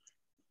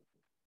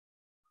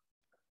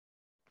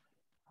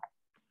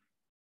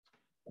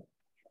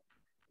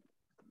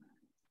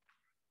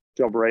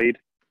 Good job, Reed.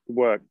 Good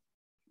work.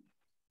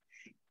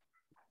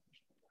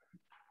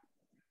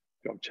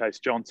 Good job, Chase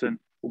Johnson.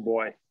 Good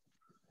boy.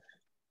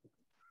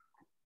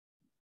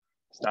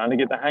 Starting to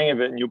get the hang of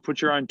it, and you'll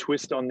put your own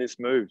twist on this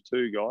move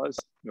too, guys.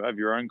 You'll have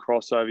your own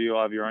crossover.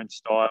 You'll have your own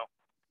style.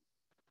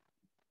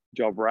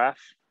 Good job, Raf.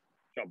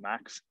 Good job,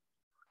 Max.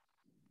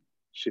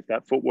 Shift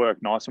that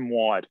footwork nice and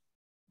wide.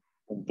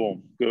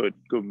 Boom, boom.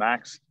 Good,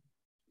 Max.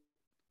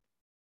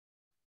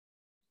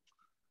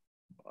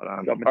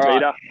 Good job,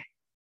 Matita. Right.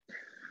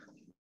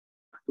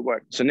 Good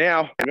work. So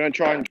now we're going to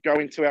try and go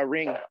into our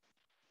ring.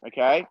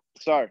 Okay.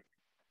 So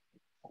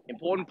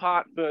important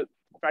part for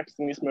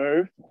practicing this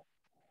move,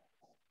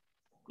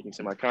 you can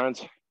see my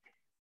cones,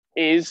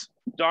 is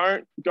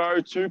don't go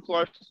too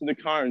close to the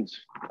cones.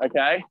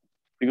 Okay.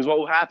 Because what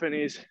will happen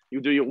is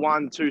you'll do your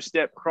 1-2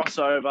 step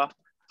crossover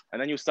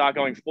and then you'll start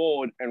going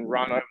forward and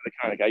run over the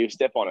cone. Okay. You'll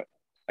step on it.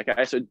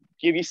 Okay. So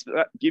give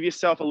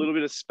yourself a little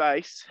bit of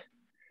space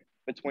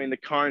between the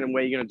cone and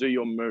where you're going to do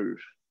your move.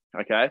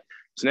 Okay.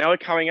 So now we're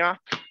coming up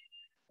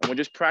and we're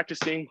just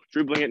practicing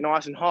dribbling it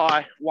nice and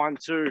high.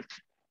 1-2,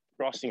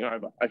 crossing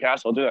over. Okay.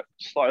 So I'll do that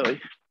slowly.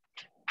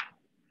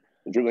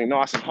 We're dribbling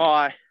nice and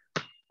high.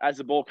 As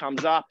the ball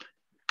comes up,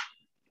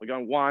 we're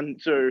going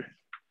 1-2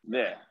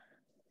 there.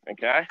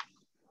 Okay.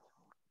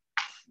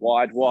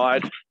 Wide,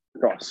 wide,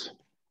 cross.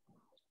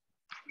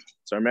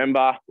 So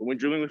remember, when we're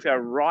dribbling with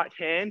our right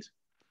hand,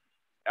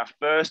 our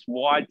first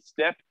wide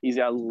step is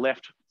our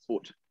left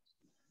foot.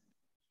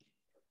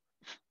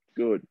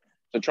 Good.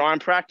 So try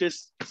and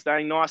practice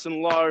staying nice and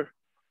low,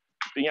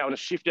 being able to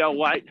shift our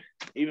weight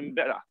even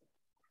better.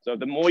 So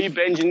the more you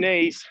bend your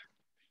knees,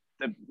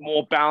 the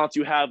more balance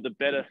you have, the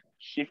better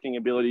shifting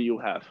ability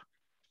you'll have.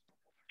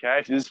 Okay,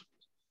 if this,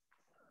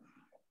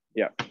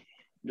 yeah,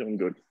 doing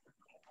good.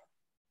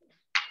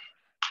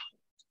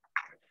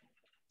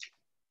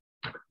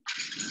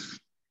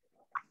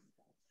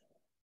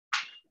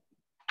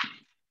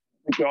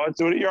 Guys,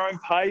 do it at your own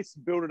pace,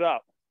 build it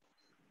up.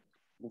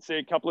 You can see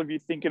a couple of you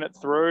thinking it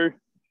through.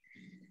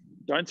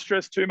 Don't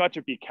stress too much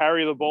if you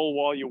carry the ball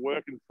while you're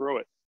working through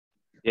it.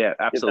 Yeah,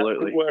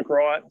 absolutely. Work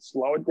right,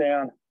 slow it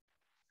down.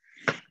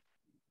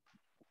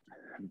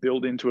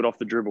 Build into it off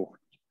the dribble.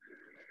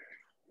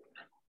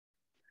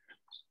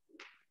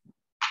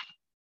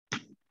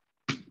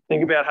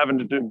 Think about having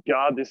to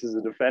guard this as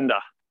a defender.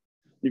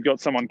 You've got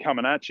someone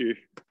coming at you.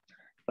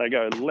 They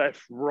go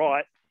left,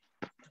 right,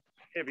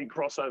 heavy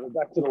crossover,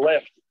 back to the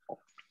left.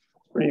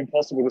 Pretty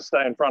impossible to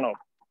stay in front of.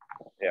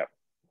 Yeah,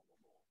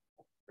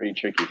 pretty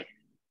tricky.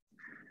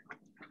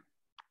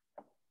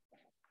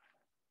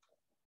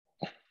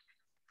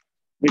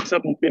 Mix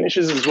up and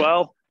finishes as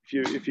well.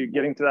 If you're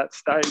getting to that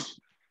stage,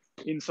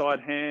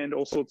 inside hand,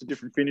 all sorts of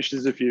different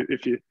finishes. If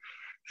you're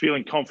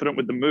feeling confident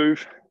with the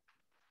move.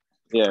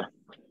 Yeah,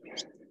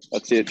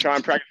 that's it. Try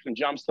and practice some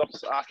jump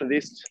stops after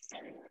this.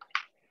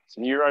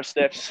 Some Euro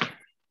steps.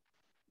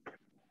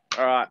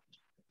 All right.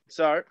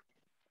 So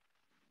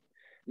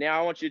now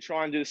I want you to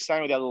try and do the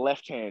same with our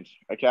left hand.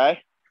 Okay.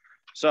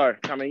 So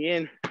coming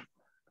in,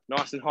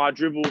 nice and high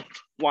dribble.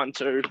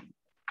 1-2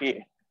 here.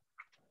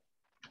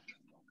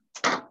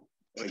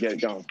 Let me get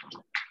it going.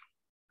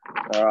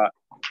 All right.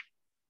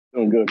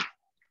 Doing good.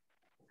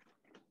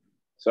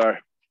 So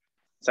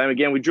same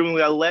again. We're dribbling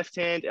with our left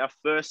hand. Our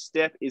first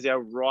step is our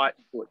right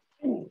foot.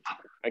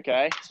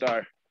 Okay.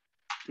 So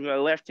with our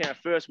left hand, our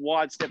first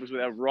wide step is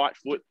with our right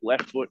foot,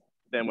 left foot,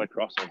 then we're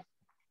crossing.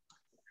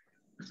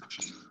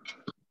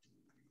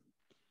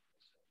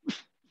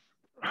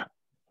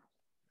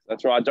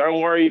 That's right. Don't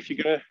worry if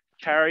you're going to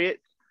carry it.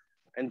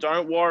 And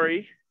don't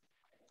worry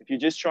if you're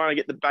just trying to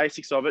get the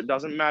basics of it.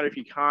 Doesn't matter if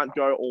you can't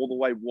go all the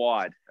way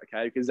wide,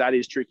 okay? Because that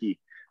is tricky,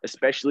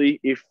 especially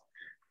if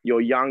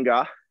you're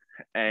younger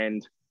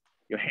and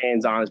your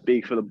hands aren't as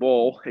big for the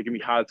ball. It can be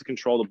hard to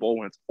control the ball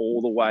when it's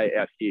all the way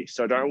out here.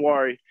 So don't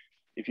worry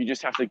if you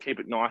just have to keep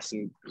it nice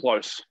and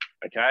close,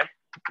 okay?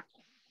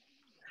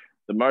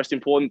 The most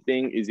important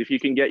thing is if you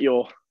can get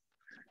your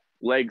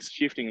legs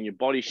shifting and your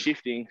body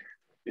shifting,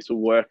 this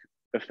will work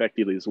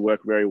effectively. This will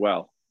work very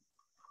well.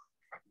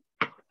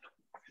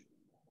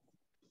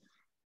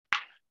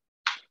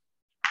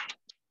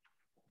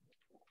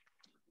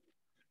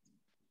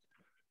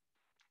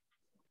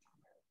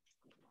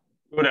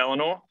 Good,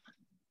 Eleanor.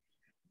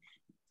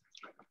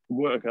 Good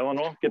work,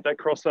 Eleanor. Get that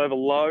crossover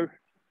low.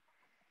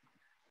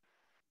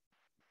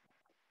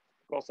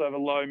 Crossover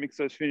low, mix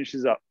those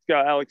finishes up.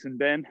 Let's go, Alex and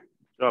Ben.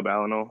 Good job,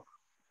 Eleanor.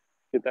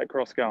 Get that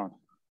cross going.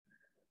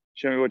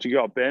 Show me what you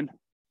got, Ben.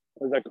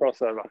 Where's that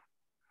crossover?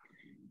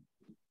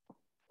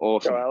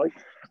 Awesome. Go, Alex.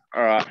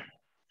 All right.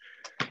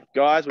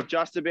 Guys, we're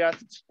just about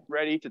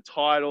ready to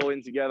tie it all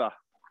in together.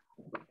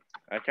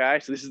 Okay,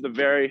 so this is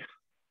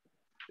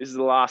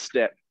the last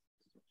step.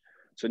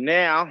 So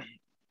now,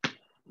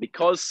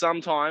 because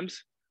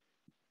sometimes,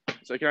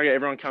 so can I get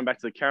everyone come back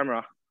to the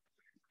camera?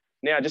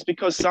 Now, just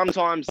because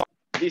sometimes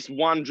this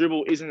one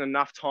dribble isn't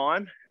enough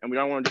time and we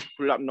don't want to just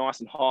put it up nice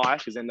and high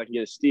because then they can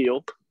get a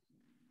steal.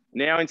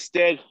 Now,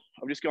 instead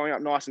of just going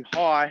up nice and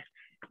high,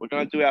 we're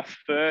going to do our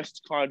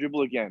first kind of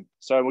dribble again.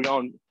 So we're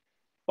going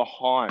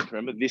behind.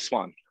 Remember this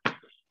one?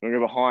 We're going to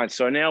go behind.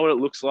 So now what it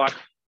looks like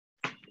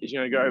is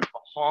you're going to go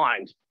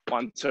behind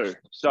 1-2.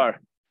 So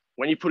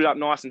when you put it up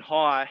nice and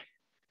high,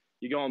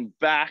 you're going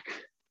back.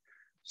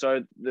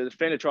 So the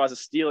defender tries to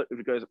steal it if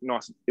it goes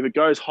nice. If it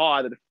goes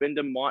high, the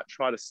defender might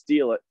try to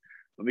steal it.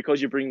 But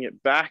because you're bringing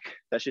it back,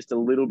 that's just a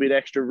little bit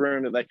extra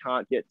room that they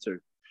can't get to.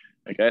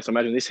 Okay, so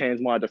imagine this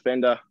hand's my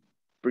defender.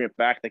 Bring it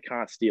back, they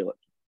can't steal it.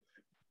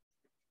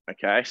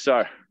 Okay,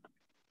 so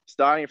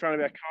starting in front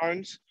of our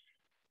cones,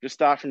 just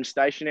start from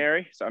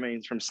stationary. So that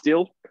means from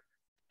still.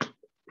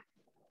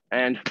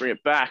 And bring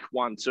it back,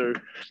 1, 2,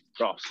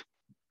 cross.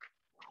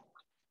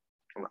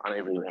 On the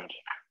uneven ground.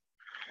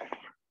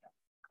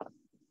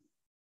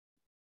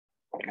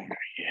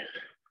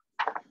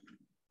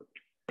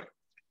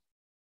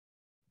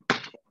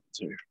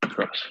 Two,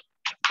 cross.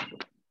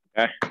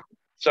 Okay.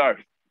 So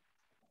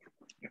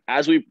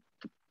as we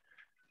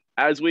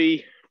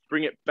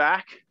bring it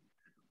back,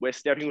 we're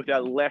stepping with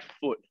our left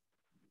foot.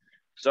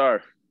 So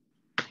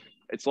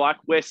it's like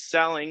we're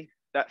selling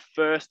that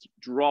first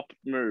drop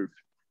move.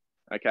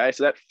 Okay,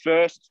 so that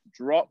first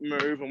drop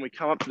move, when we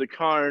come up to the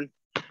cone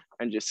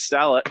and just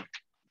sell it,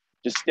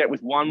 just step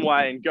with one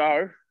way and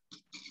go.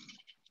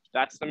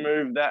 That's the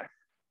move that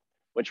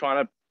we're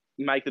trying to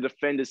make the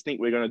defenders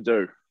think we're going to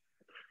do.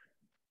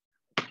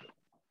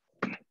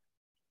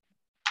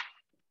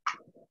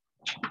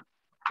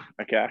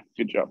 Okay,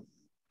 good job.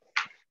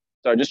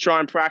 So just try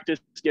and practice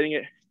getting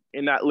it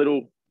in that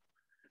little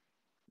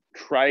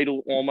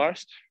cradle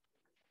almost.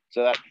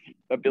 So that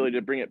ability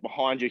to bring it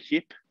behind your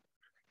hip.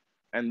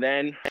 And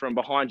then from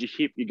behind your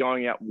hip, you're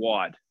going out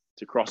wide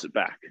to cross it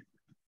back.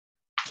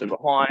 So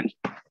behind,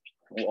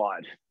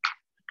 wide.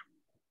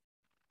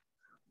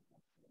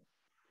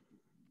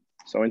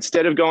 So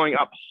instead of going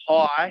up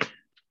high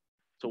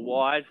to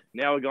wide,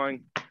 now we're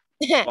going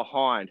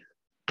behind.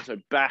 So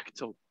back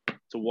to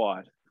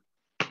wide.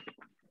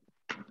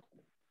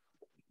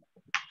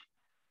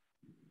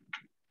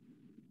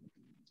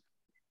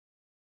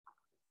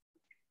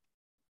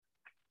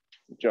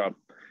 Good job.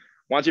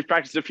 Once you've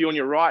practiced a few on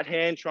your right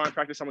hand, try and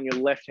practice some on your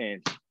left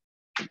hand.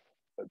 So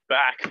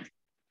back.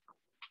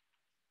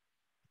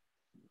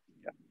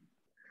 Yeah.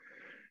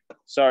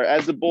 So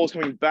as the ball's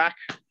coming back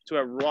to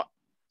our right,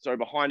 so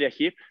behind our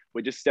hip,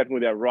 we're just stepping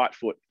with our right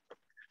foot,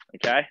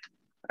 okay?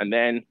 And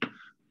then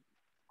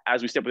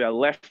as we step with our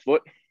left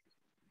foot,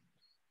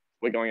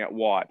 we're going out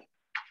wide.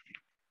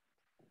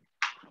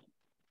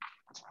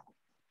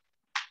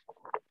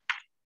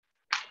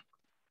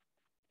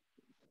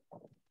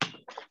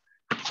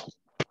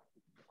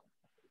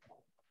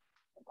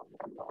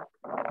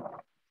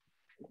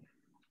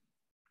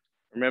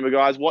 Remember,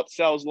 guys, what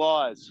sells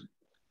lies?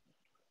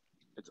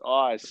 It's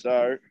eyes.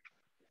 So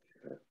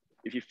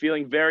if you're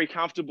feeling very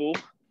comfortable,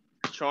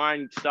 try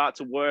and start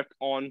to work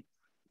on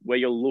where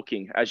you're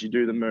looking as you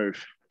do the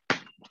move.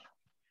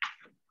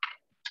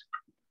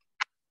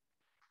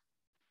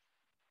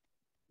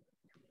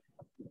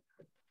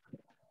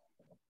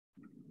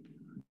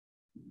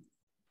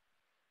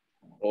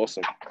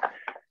 Awesome.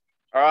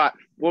 All right,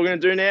 what we're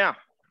going to do now,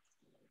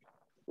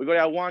 we got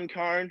our one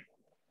cone,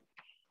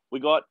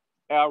 we got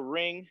our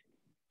ring.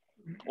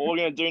 All we're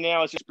going to do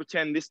now is just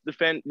pretend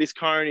this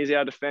cone is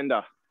our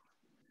defender.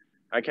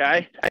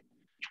 Okay?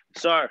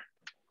 So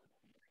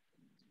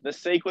the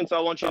sequence I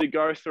want you to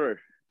go through,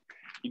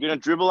 you're going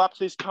to dribble up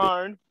to this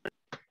cone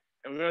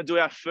and we're going to do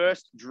our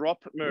first drop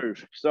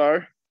move.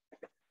 So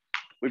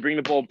we bring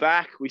the ball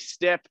back, we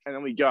step, and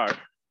then we go.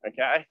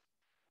 Okay?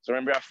 So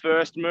remember our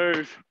first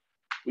move,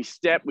 we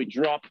step, we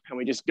drop, and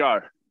we just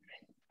go.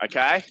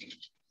 Okay?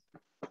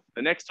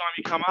 The next time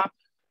you come up,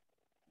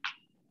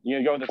 you're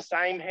going to go with the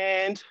same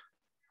hand,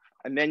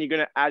 and then you're going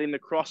to add in the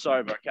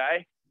crossover,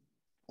 okay?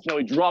 So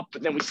we drop,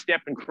 but then we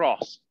step and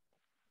cross,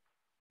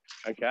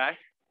 okay?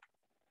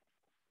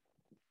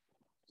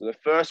 So the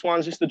first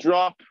one's just the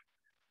drop.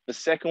 The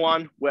second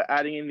one, we're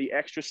adding in the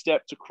extra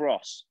step to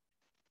cross.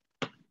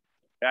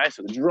 Okay,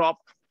 so the drop.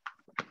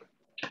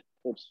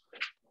 Oops.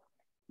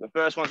 The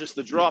first one's just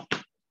the drop.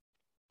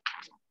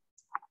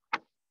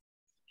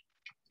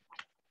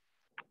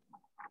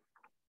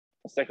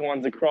 The second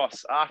one's the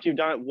cross. After you've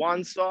done it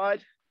one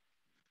side,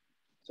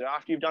 so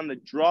after you've done the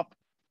drop,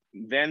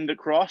 then the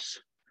cross.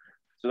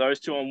 So those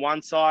two on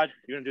one side,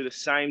 you're going to do the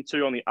same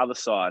two on the other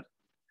side.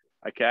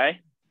 Okay?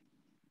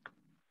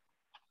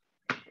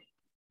 So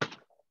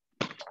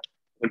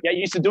get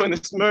used to doing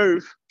this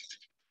move,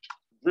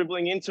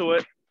 dribbling into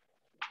it,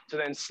 to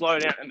then slow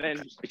down and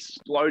then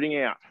exploding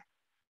out.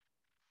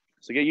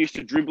 So get used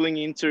to dribbling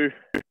into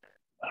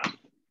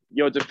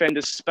your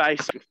defender's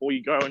space before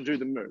you go and do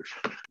the move.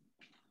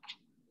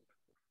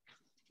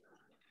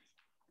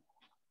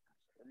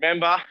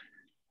 Remember,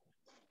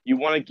 you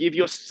want to give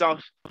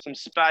yourself some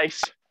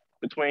space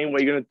between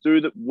where you're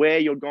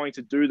going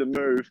to do the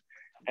move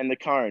and the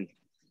cone.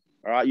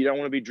 All right, you don't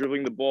want to be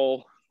dribbling the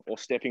ball or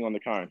stepping on the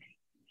cone.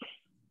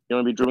 You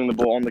want to be dribbling the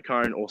ball on the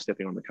cone or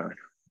stepping on the cone.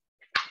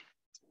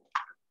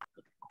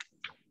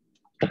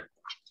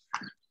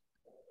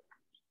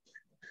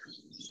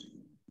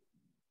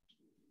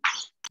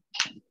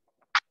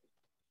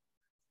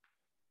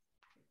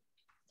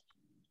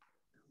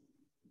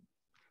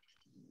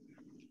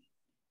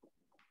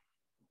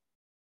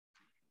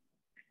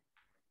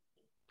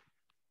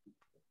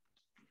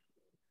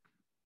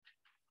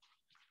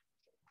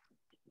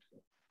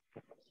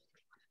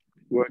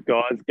 Work,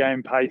 guys.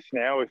 Game pace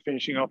now. We're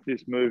finishing off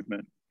this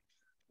movement.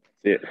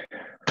 That's it.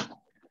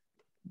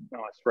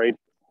 Nice read.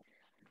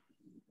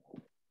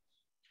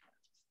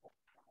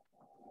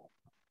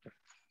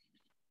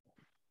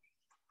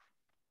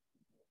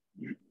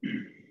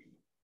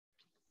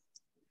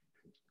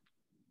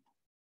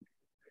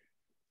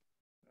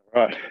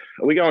 Right.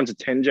 Are we going to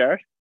 10, Jared?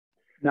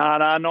 No,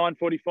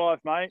 9:45,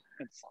 mate.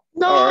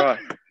 No, All right.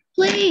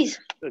 please.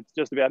 It's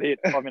just about it.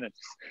 5 minutes.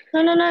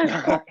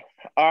 No.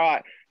 All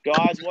right,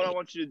 guys, what I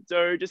want you to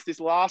do, just this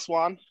last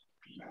one,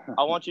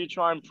 I want you to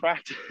try and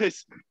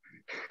practice.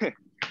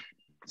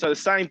 So the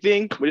same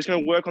thing, we're just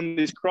going to work on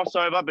this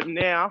crossover, but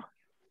now,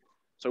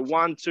 so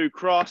 1, 2,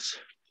 cross,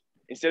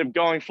 instead of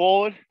going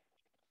forward.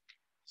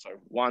 So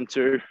 1,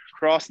 2,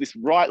 cross. This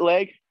right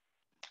leg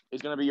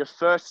is going to be your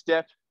first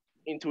step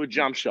into a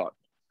jump shot.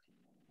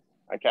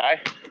 Okay?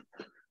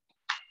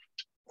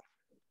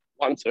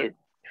 1, 2,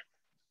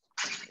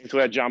 into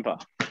our jumper.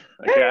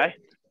 Okay?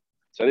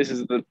 So this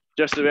is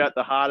just about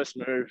the hardest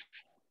move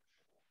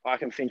I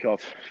can think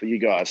of for you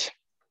guys.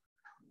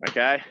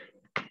 Okay?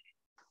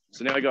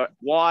 So now we go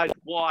wide,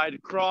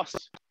 cross,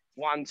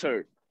 1,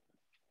 2.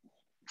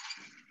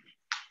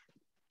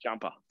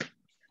 Jumper.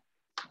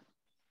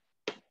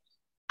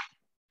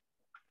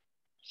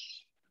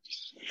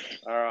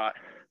 All right.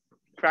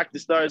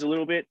 Practice those a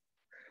little bit.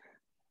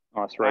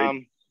 Nice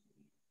read.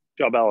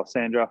 Job,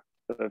 Alessandra.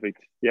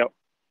 Perfect. Yep.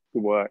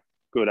 Good work.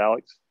 Good,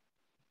 Alex.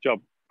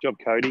 Job,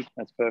 Cody.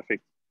 That's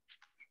perfect.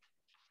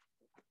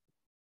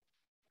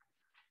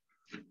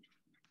 Let's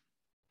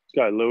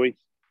go, Louis.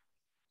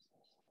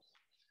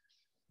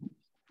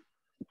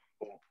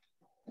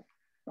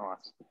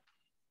 Nice.